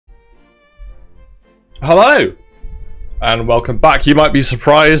Hello, and welcome back. You might be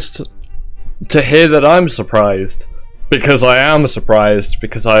surprised to hear that I'm surprised, because I am surprised,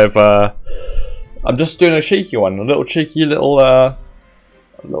 because I'm just doing a cheeky one, a little cheeky little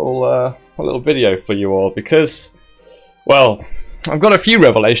video for you all, because, well, I've got a few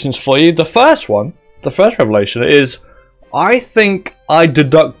revelations for you. The first revelation is, I think I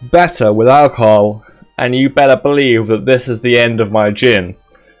deduct better with alcohol, and you better believe that this is the end of my gin.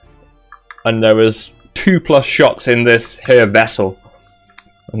 And there was 2+ shots in this here vessel,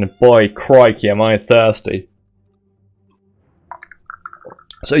 and boy crikey am I thirsty.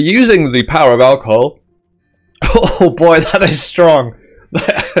 So using the power of alcohol, oh boy that is strong.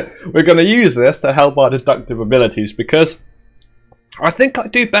 We're going to use this to help our deductive abilities, because I think I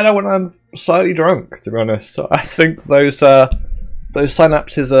do better when I'm slightly drunk, to be honest. I think those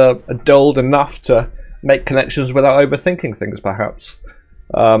synapses are dulled enough to make connections without overthinking things, perhaps.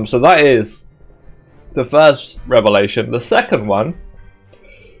 So that is the first revelation. The second one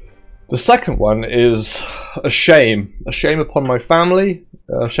is a shame upon my family,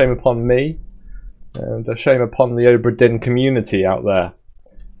 a shame upon me, and a shame upon the Obra Dinn community out there.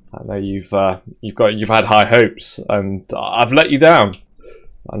 I know you've had high hopes, and I've let you down,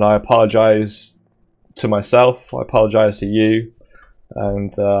 and I apologise to myself. I apologise to you,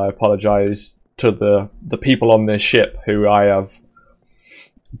 and I apologise to the people on this ship who I have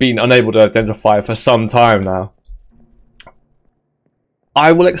been unable to identify for some time now.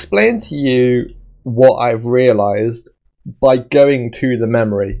 I will explain to you what I've realised by going to the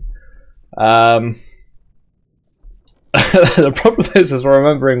memory. The problem is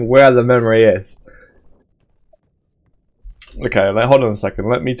remembering where the memory is. Okay, hold on a second.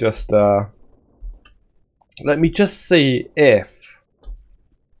 Let me just see if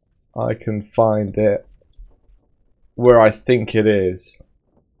I can find it where I think it is.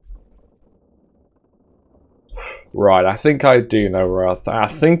 Right, I think I do know where I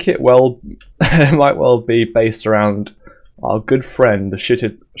think it might well be based around our good friend, the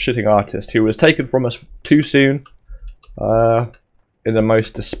shitting artist, who was taken from us too soon, in the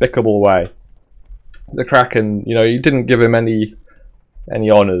most despicable way. The Kraken, you know, you didn't give him any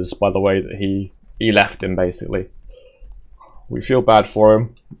honours by the way that he left him, basically. We feel bad for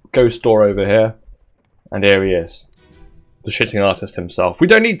him. Ghost door over here, and here he is, the shitting artist himself. We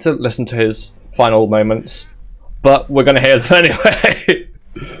don't need to listen to his final moments, but we're going to hear them anyway.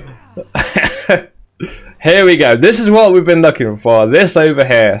 Here we go. This is what we've been looking for. This over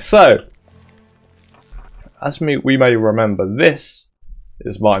here. So, as we may remember, this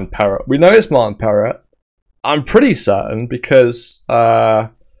is Martin Parrott. We know it's Martin Parrott. I'm pretty certain because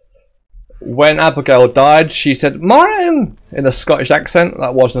when Abigail died, she said Martin in a Scottish accent.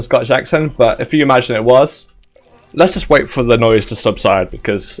 That wasn't a Scottish accent, but if you imagine it was, let's just wait for the noise to subside,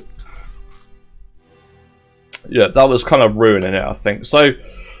 because yeah, that was kind of ruining it, I think. So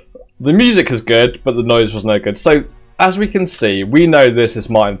the music is good, but the noise was no good. So as we can see, we know this is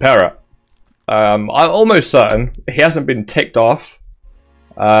Martin Parrott. I'm almost certain he hasn't been ticked off.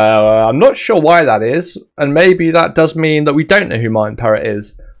 I'm not sure why that is, and maybe that does mean that we don't know who Martin Parrott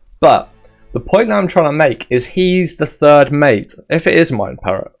is. But the point I'm trying to make is he's the third mate, if it is Martin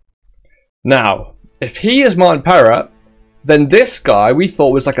Parrott. Now, if he is Martin Parrott, then this guy we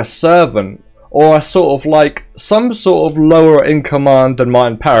thought was like a servant, or a sort of like some sort of lower in command than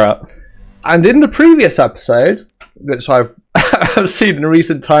Martin Parrott. And in the previous episode, which I've seen in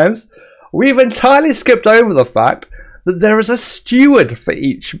recent times, we've entirely skipped over the fact that there is a steward for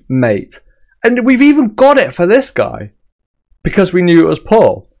each mate. And we've even got it for this guy, because we knew it was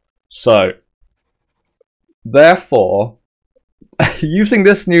Paul. So, therefore, using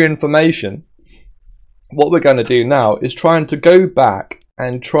this new information, what we're going to do now is trying to go back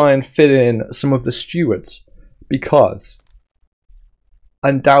and try and fit in some of the stewards, because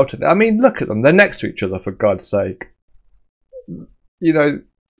undoubtedly, I mean, look at them, they're next to each other, for God's sake. You know,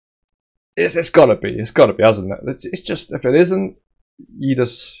 it's gotta be, hasn't it? It's just, if it isn't, you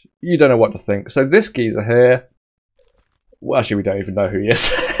don't know what to think. So this geezer here, well, actually we don't even know who he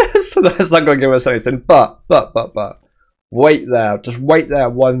is, so that's not gonna give us anything, but, wait there, just wait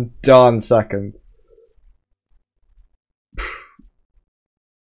there one darn second.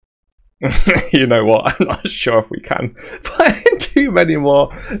 You know what, I'm not sure if we can find too many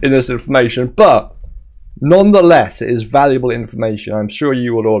more in this information, but nonetheless it is valuable information. I'm sure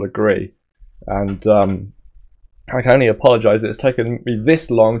you will all agree, and I can only apologise that it's taken me this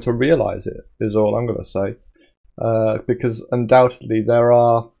long to realise it, is all I'm going to say, because undoubtedly there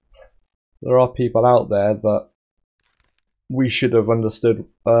are people out there that we should have understood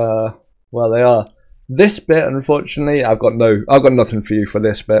where they are. This bit, unfortunately, I've got nothing for you for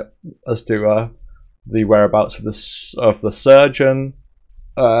this bit as to the whereabouts of the surgeon,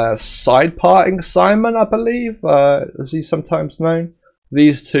 side parting Simon, I believe, as he's sometimes known.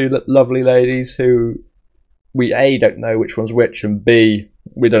 These two lovely ladies who we A, don't know which one's which, and B,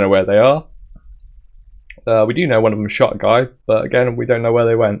 we don't know where they are. We do know one of them shot a guy, but again, we don't know where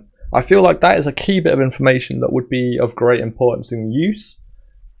they went. I feel like that is a key bit of information that would be of great importance in use.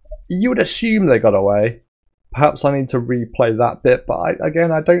 You would assume they got away. Perhaps I need to replay that bit, but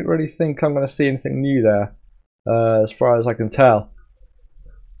again, I don't really think I'm going to see anything new there, as far as I can tell.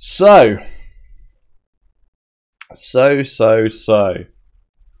 So.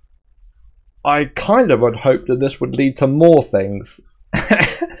 I kind of would hope that this would lead to more things.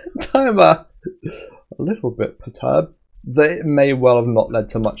 I'm a little bit perturbed that it may well have not led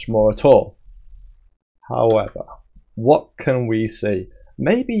to much more at all. However, what can we see?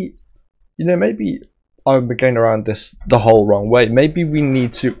 Maybe, maybe I'm going around this the whole wrong way. Maybe we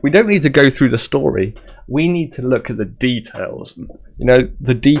don't need to go through the story. We need to look at the details.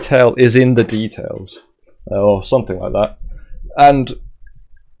 The detail is in the details, or something like that. And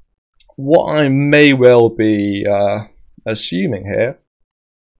what I may well be assuming here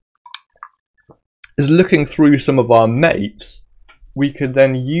is, looking through some of our mates, we could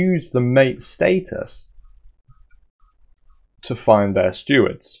then use the mate status to find their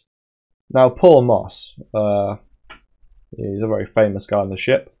stewards. Now, Paul Moss, he's a very famous guy on the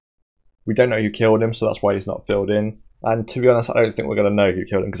ship. We don't know who killed him, so that's why he's not filled in. And to be honest, I don't think we're going to know who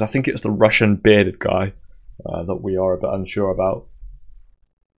killed him, because I think it's the Russian bearded guy that we are a bit unsure about.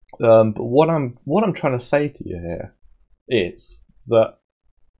 But what I'm trying to say to you here is that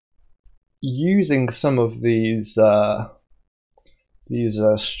using some of these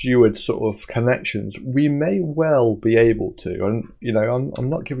steward sort of connections, we may well be able to, and I'm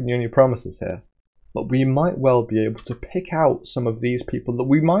not giving you any promises here, but we might well be able to pick out some of these people that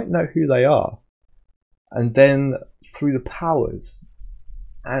we might know who they are, and then through the powers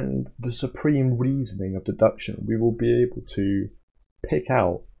and the supreme reasoning of deduction, we will be able to pick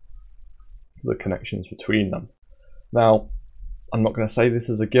out the connections between them. Now, I'm not going to say this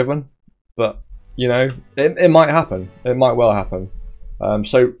is a given, but it might happen. It might well happen.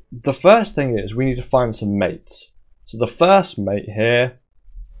 So the first thing is we need to find some mates. So the first mate here,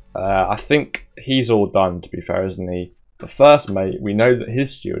 I think he's all done, to be fair, isn't he? The first mate, we know that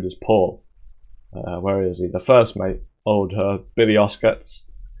his steward is Paul. Where is he? The first mate, old Billy Oscats.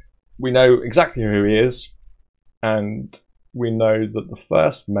 We know exactly who he is, and we know that the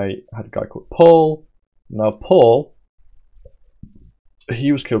first mate had a guy called Paul. Now Paul,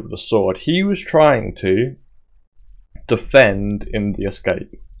 he was killed with a sword. He was trying to defend in the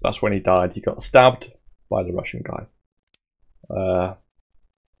escape. That's when he died. He got stabbed by the Russian guy.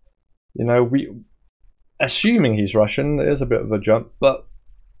 We assuming he's Russian, it is a bit of a jump, but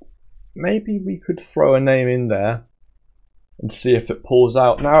maybe we could throw a name in there and see if it pulls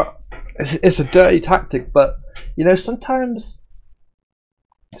out. Now, it's a dirty tactic, but sometimes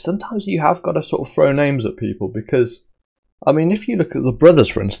you have got to sort of throw names at people, because if you look at the brothers,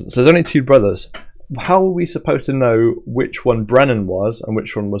 for instance, there's only two brothers. How are we supposed to know which one Brennan was and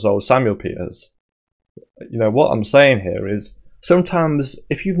which one was old Samuel Peters? What I'm saying here is, sometimes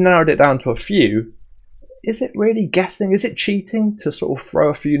if you've narrowed it down to a few, is it really guessing? Is it cheating to sort of throw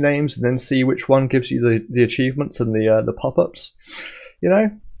a few names and then see which one gives you the achievements and the pop-ups?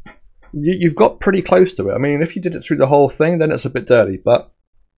 You've got pretty close to it. If you did it through the whole thing, then it's a bit dirty, but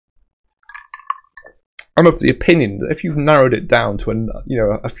I'm of the opinion that if you've narrowed it down to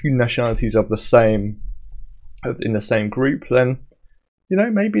a few nationalities of the same, in the same group, then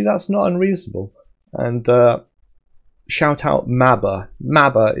maybe that's not unreasonable. And shout out Mabba.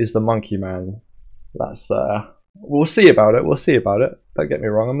 Mabba is the monkey man. That's we'll see about it. We'll see about it. Don't get me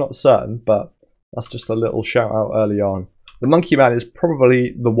wrong. I'm not certain, but that's just a little shout out early on. The monkey man is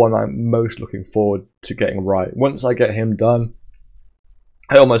probably the one I'm most looking forward to getting right. Once I get him done,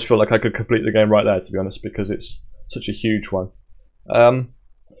 I almost feel like I could complete the game right there, to be honest, because it's such a huge one.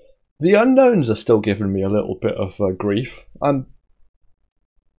 The unknowns are still giving me a little bit of grief. I'm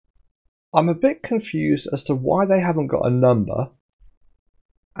a bit confused as to why they haven't got a number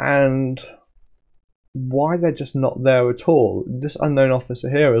and why they're just not there at all. This unknown officer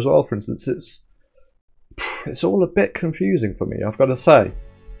here as well, for instance, it's all a bit confusing for me, I've got to say.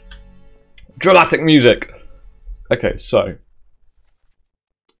 Dramatic music! Okay, so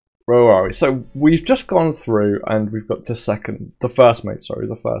where are we? So we've just gone through and we've got the first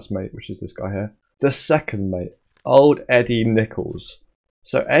mate, which is this guy here. The second mate, old Eddie Nichols.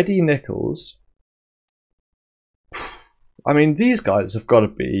 So Eddie Nichols, these guys have got to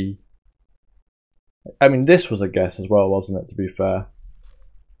be, this was a guess as well, wasn't it, to be fair?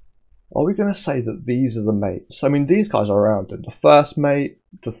 are we going to say that these are the mates? I mean, these guys are around it. The first mate,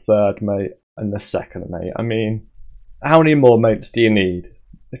 the third mate, and the second mate. I mean, how many more mates do you need?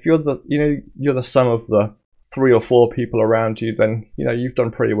 If you're the, you're the sum of the 3 or 4 people around you, then, you've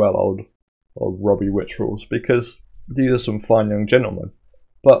done pretty well, old Robbie Witcherals, because these are some fine young gentlemen.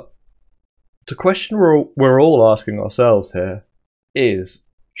 But the question we're all asking ourselves here is,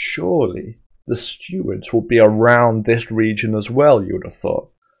 surely the stewards will be around this region as well, you would have thought.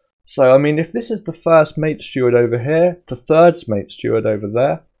 So, I mean, if this is the first mate steward over here, the third mate steward over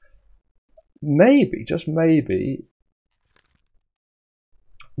there, maybe, just maybe,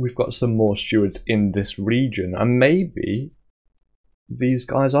 we've got some more stewards in this region, and maybe these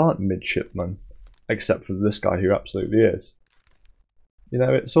guys aren't midshipmen, except for this guy who absolutely is.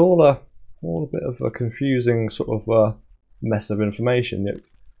 It's all a bit of a confusing sort of mess of information.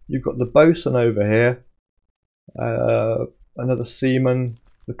 You've got the bosun over here, another seaman,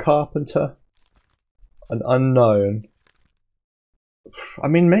 the carpenter, an unknown. I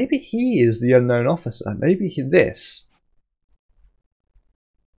mean, maybe he is the unknown officer. Maybe this,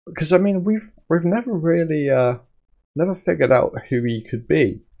 because I mean, we've never really never figured out who he could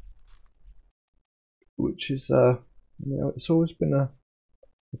be, which is it's always been a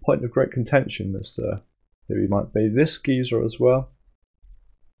point of great contention as to who he might be. This geezer as well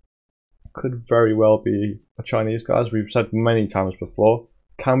could very well be a Chinese guy, as we've said many times before.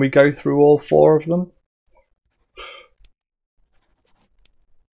 Can we go through all 4 of them?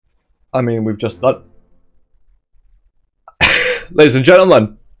 I mean, we've just done. Ladies and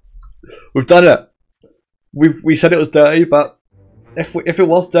gentlemen, we've done it. We said it was dirty, but if it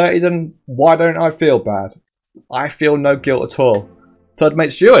was dirty, then why don't I feel bad? I feel no guilt at all. Third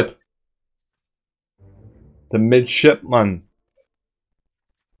mate steward, the midshipman.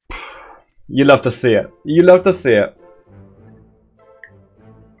 You love to see it. You love to see it.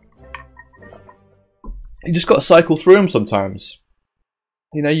 You just got to cycle through them sometimes.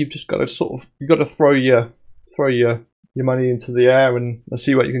 You've just got to throw your money into the air and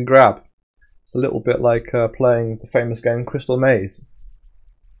see what you can grab. It's a little bit like playing the famous game Crystal Maze.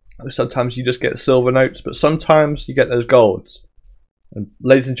 Sometimes you just get silver notes, but sometimes you get those golds. And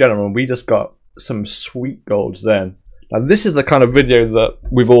ladies and gentlemen, we just got some sweet golds then. Now this is the kind of video that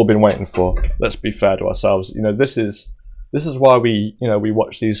we've all been waiting for. Let's be fair to ourselves. This is why we we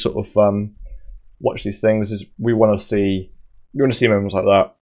watch these sort of watch these things. Is we want to see moments like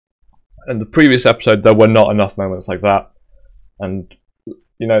that. In the previous episode, there were not enough moments like that, and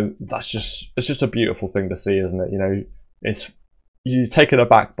it's just a beautiful thing to see, isn't it? You're taken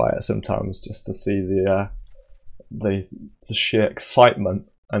aback by it sometimes, just to see the sheer excitement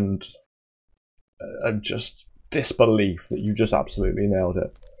and just disbelief that you just absolutely nailed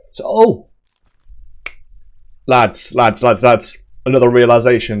it. So, lads, another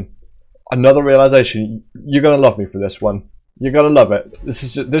realization. You're gonna love me for this one. You're gonna love it.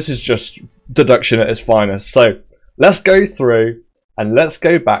 This is just deduction at its finest. So let's go through and let's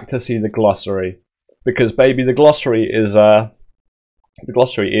go back to see the glossary, because baby, the glossary is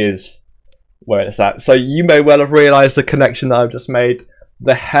where it's at. So you may well have realised the connection that I've just made.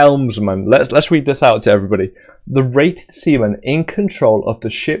 The helmsman. Let's read this out to everybody. The rated seaman in control of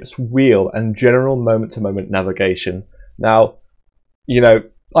the ship's wheel and general moment-to-moment navigation. Now,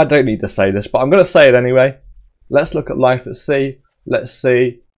 I don't need to say this, but I'm going to say it anyway. Let's look at life at sea. Let's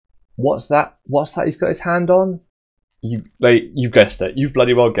see. What's that? What's that he's got his hand on? You've guessed it. You've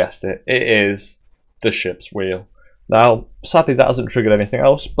bloody well guessed it. It is the ship's wheel. Now, sadly, that hasn't triggered anything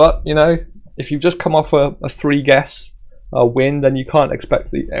else, but, if you've just come off a 3-guess win, then you can't expect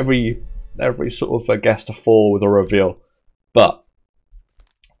every sort of a guess to fall with a reveal. But,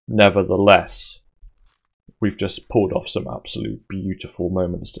 nevertheless, we've just pulled off some absolute beautiful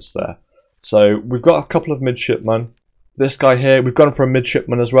moments just there. So, we've got a couple of midshipmen. This guy here, we've gone for a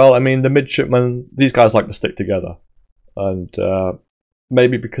midshipman as well. I mean, the midshipmen, these guys like to stick together. And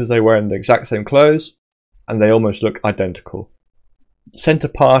maybe because they're wearing the exact same clothes, and they almost look identical. Centre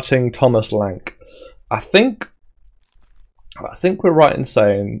parting, Thomas Lank. I think we're right in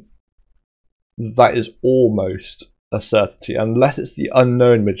saying that is almost a certainty, unless it's the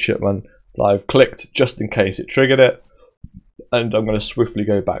unknown midshipman that I've clicked just in case it triggered it. And I'm going to swiftly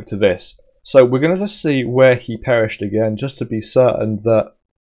go back to this. So we're going to just see where he perished again, just to be certain that...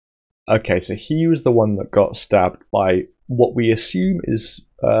 Okay, so he was the one that got stabbed by what we assume is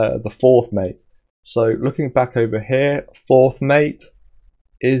the 4th mate. So looking back over here, 4th mate,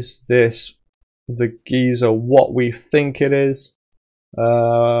 is this the geezer what we think it is?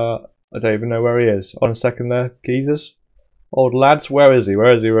 I don't even know where he is. On a second there, geezers. Old lads, where is he?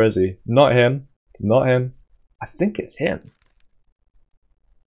 Where is he? Where is he? Not him. Not him. I think it's him.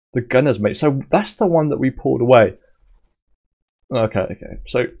 The gunner's mate. So that's the one that we pulled away. Okay.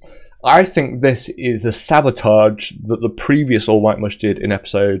 So I think this is the sabotage that the previous Alwightmush did in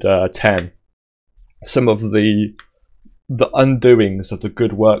episode 10. Some of the undoings of the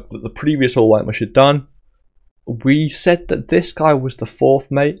good work that the previous Alwightmush had done. We said that this guy was the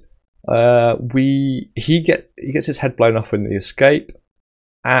fourth mate. He gets his head blown off in the escape,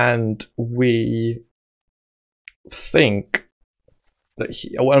 and we think that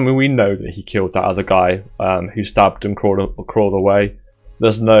we know that he killed that other guy who stabbed and crawled away.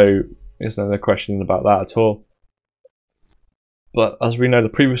 There's no question about that at all. But as we know, the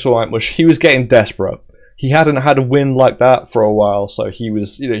previous Alwightmush, he was getting desperate. He hadn't had a win like that for a while, so he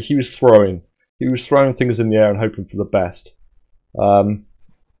was throwing things in the air and hoping for the best.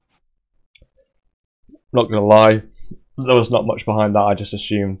 Not gonna lie, there was not much behind that. I just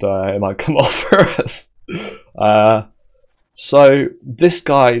assumed it might come off for us. So this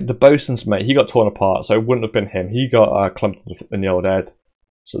guy, the bosun's mate, he got torn apart, so it wouldn't have been him. He got clumped in the old head,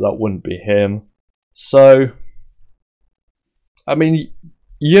 so that wouldn't be him. So, I mean,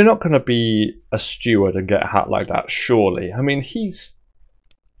 you're not going to be a steward and get a hat like that, surely. I mean,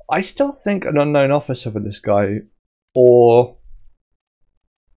 I still think an unknown officer for this guy, or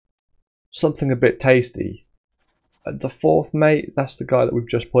something a bit tasty. The fourth mate, that's the guy that we've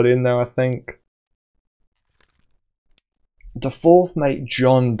just put in there, I think. The fourth mate,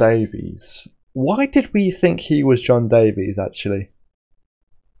 John Davies. Why did we think he was John Davies, actually?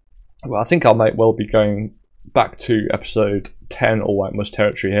 Well, I think I might well be going back to episode 10 Alwightmush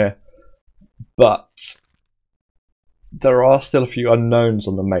territory here. But there are still a few unknowns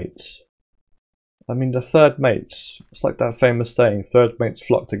on the mates. I mean, the third mates, it's like that famous saying, third mates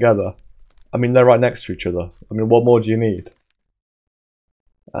flock together. I mean, they're right next to each other. I mean, what more do you need?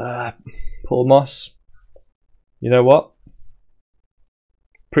 Paul Moss. You know what?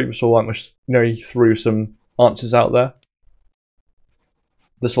 Previous Alwightmush, he threw some answers out there.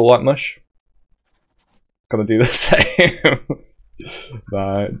 This Alwightmush, gonna do the same.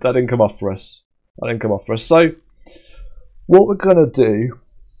 No, that didn't come off for us. So, what we're going to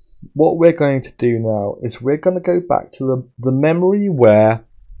do now is we're going to go back to the memory where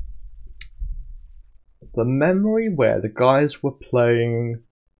the guys were playing,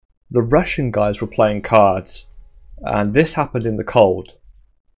 the Russian guys were playing cards, and this happened in the cold,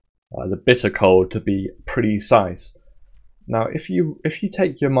 the bitter cold to be precise. Now, if you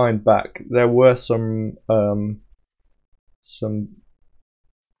take your mind back, there were some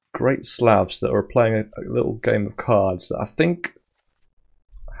great Slavs that were playing a little game of cards that I think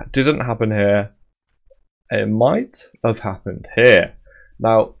didn't happen here. It might have happened here.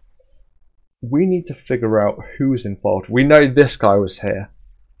 Now, we need to figure out who's involved. We know this guy was here.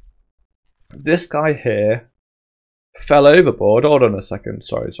 This guy here fell overboard. Hold on a second.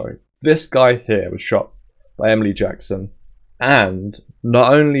 Sorry. This guy here was shot by Emily Jackson. And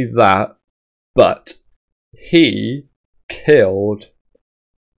not only that, but he killed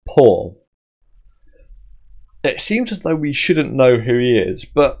Paul. It seems as though we shouldn't know who he is,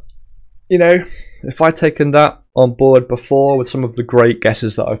 but if I'd taken that on board before with some of the great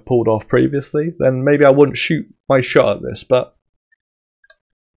guesses that I've pulled off previously, then maybe I wouldn't shoot my shot at this. But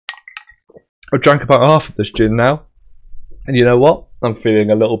I've drank about half of this gin now, and you know what? I'm feeling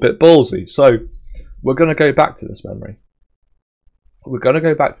a little bit ballsy. So we're going to go back to this memory.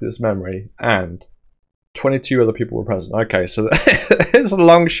 And 22 other people were present. Okay, so it's a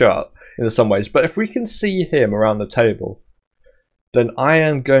long shot in some ways, but if we can see him around the table, then I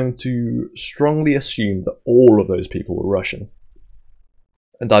am going to strongly assume that all of those people were Russian.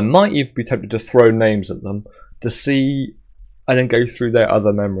 And I might even be tempted to throw names at them to see, and then go through their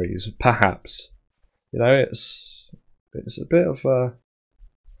other memories, perhaps. It's a bit of a...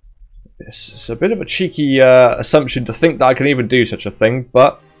 It's a bit of a cheeky assumption to think that I can even do such a thing,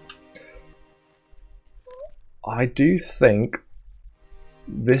 but I do think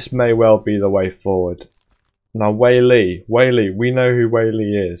this may well be the way forward. Now, Wei Li, we know who Wei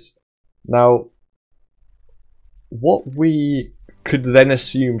Li is. Now, what we could then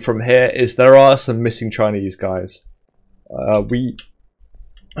assume from here is there are some missing Chinese guys. I'm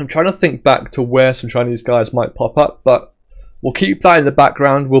trying to think back to where some Chinese guys might pop up, but we'll keep that in the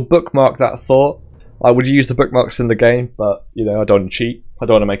background. We'll bookmark that thought. I would use the bookmarks in the game, but I don't want to cheat. I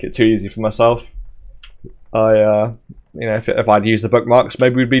don't want to make it too easy for myself. If I'd used the bookmarks,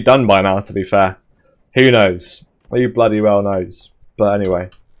 maybe we'd be done by now, to be fair. Who knows? Who bloody well knows? But anyway,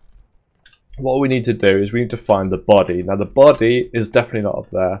 what we need to do is we need to find the body. Now, the body is definitely not up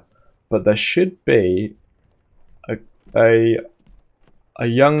there, but there should be a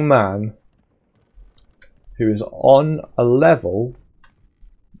young man who is on a level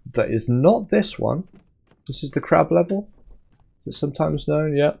that is not this one. This is the crab level. It's sometimes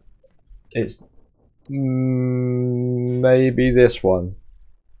known, yeah. It's maybe this one.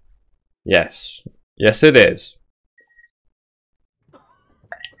 Yes. Yes, it is.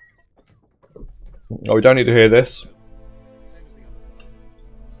 Oh, we don't need to hear this,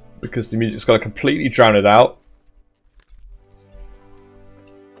 because the music's got to completely drown it out.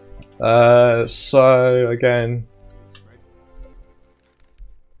 So again,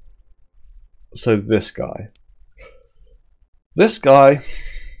 so this guy,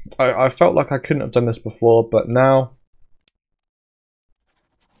 I felt like I couldn't have done this before, but now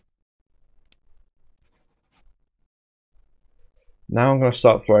I'm going to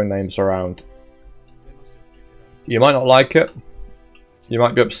start throwing names around. You might not like it. You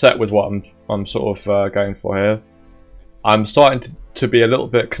might be upset with what I'm sort of going for here. I'm starting to be a little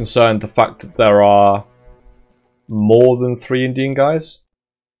bit concerned the fact that there are more than 3 Indian guys.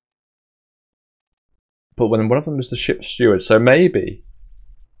 But when one of them is the ship's steward, so maybe,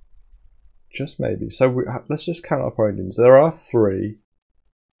 just maybe. So let's just count up our Indians. There are 3,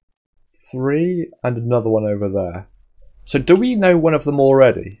 and another one over there. So do we know one of them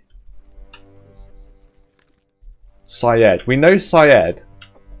already? Syed. We know Syed.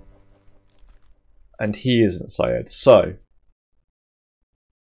 And he isn't Syed. So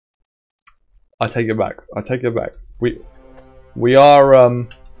I take it back. I take it back. We are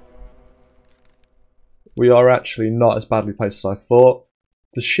actually not as badly placed as I thought.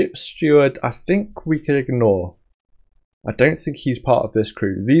 The ship's steward, I think we can ignore. I don't think he's part of this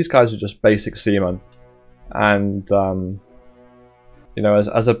crew. These guys are just basic seamen. And you know,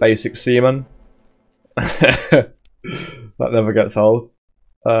 as a basic seaman, that never gets old.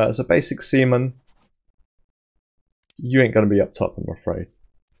 As a basic seaman, you ain't gonna be up top, I'm afraid.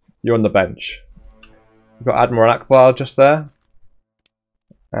 You're on the bench. We've got Admiral Akbar just there,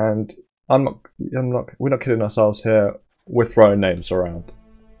 and we're not kidding ourselves here. We're throwing names around.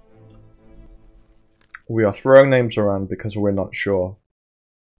 We are throwing names around because we're not sure.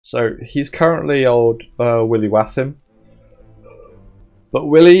 So he's currently old Willie Wassim, but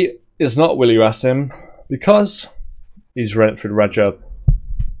Willie is not Willie Wassim because he's Renfred Rajab.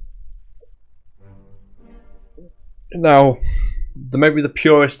 Now, maybe the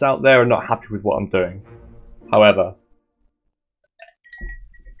purists out there are not happy with what I'm doing. However,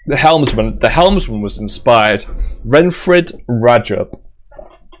 the helmsman was inspired Renfred Rajab,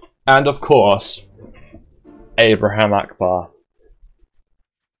 and of course Abraham Akbar,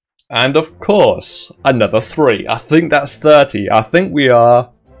 and of course another 3. I think that's 30. I think we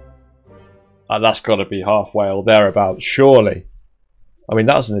are. That's got to be halfway or thereabouts, surely. I mean,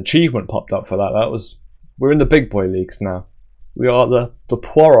 that's an achievement popped up for that. We're in the big boy leagues now. We are the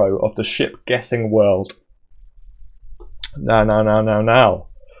Poirot of the ship guessing world. Now.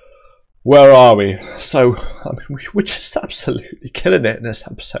 Where are we? So, I mean, we're just absolutely killing it in this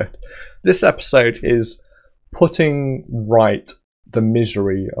episode. This episode is putting right the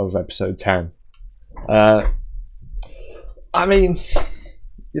misery of episode 10. I mean,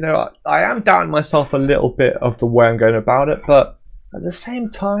 you know, I am doubting myself a little bit of the way I'm going about it, but at the same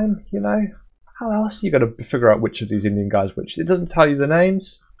time, you know, how else are you going to figure out which of these Indian guys which? It doesn't tell you the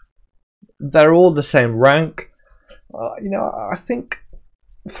names. They're all the same rank. You know, I think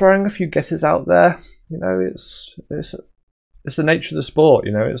throwing a few guesses out there, you know, it's the nature of the sport.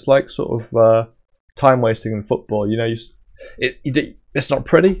 You know, it's like sort of time wasting in football. You know, it's not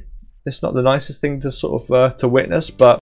pretty. It's not the nicest thing to sort of to witness, but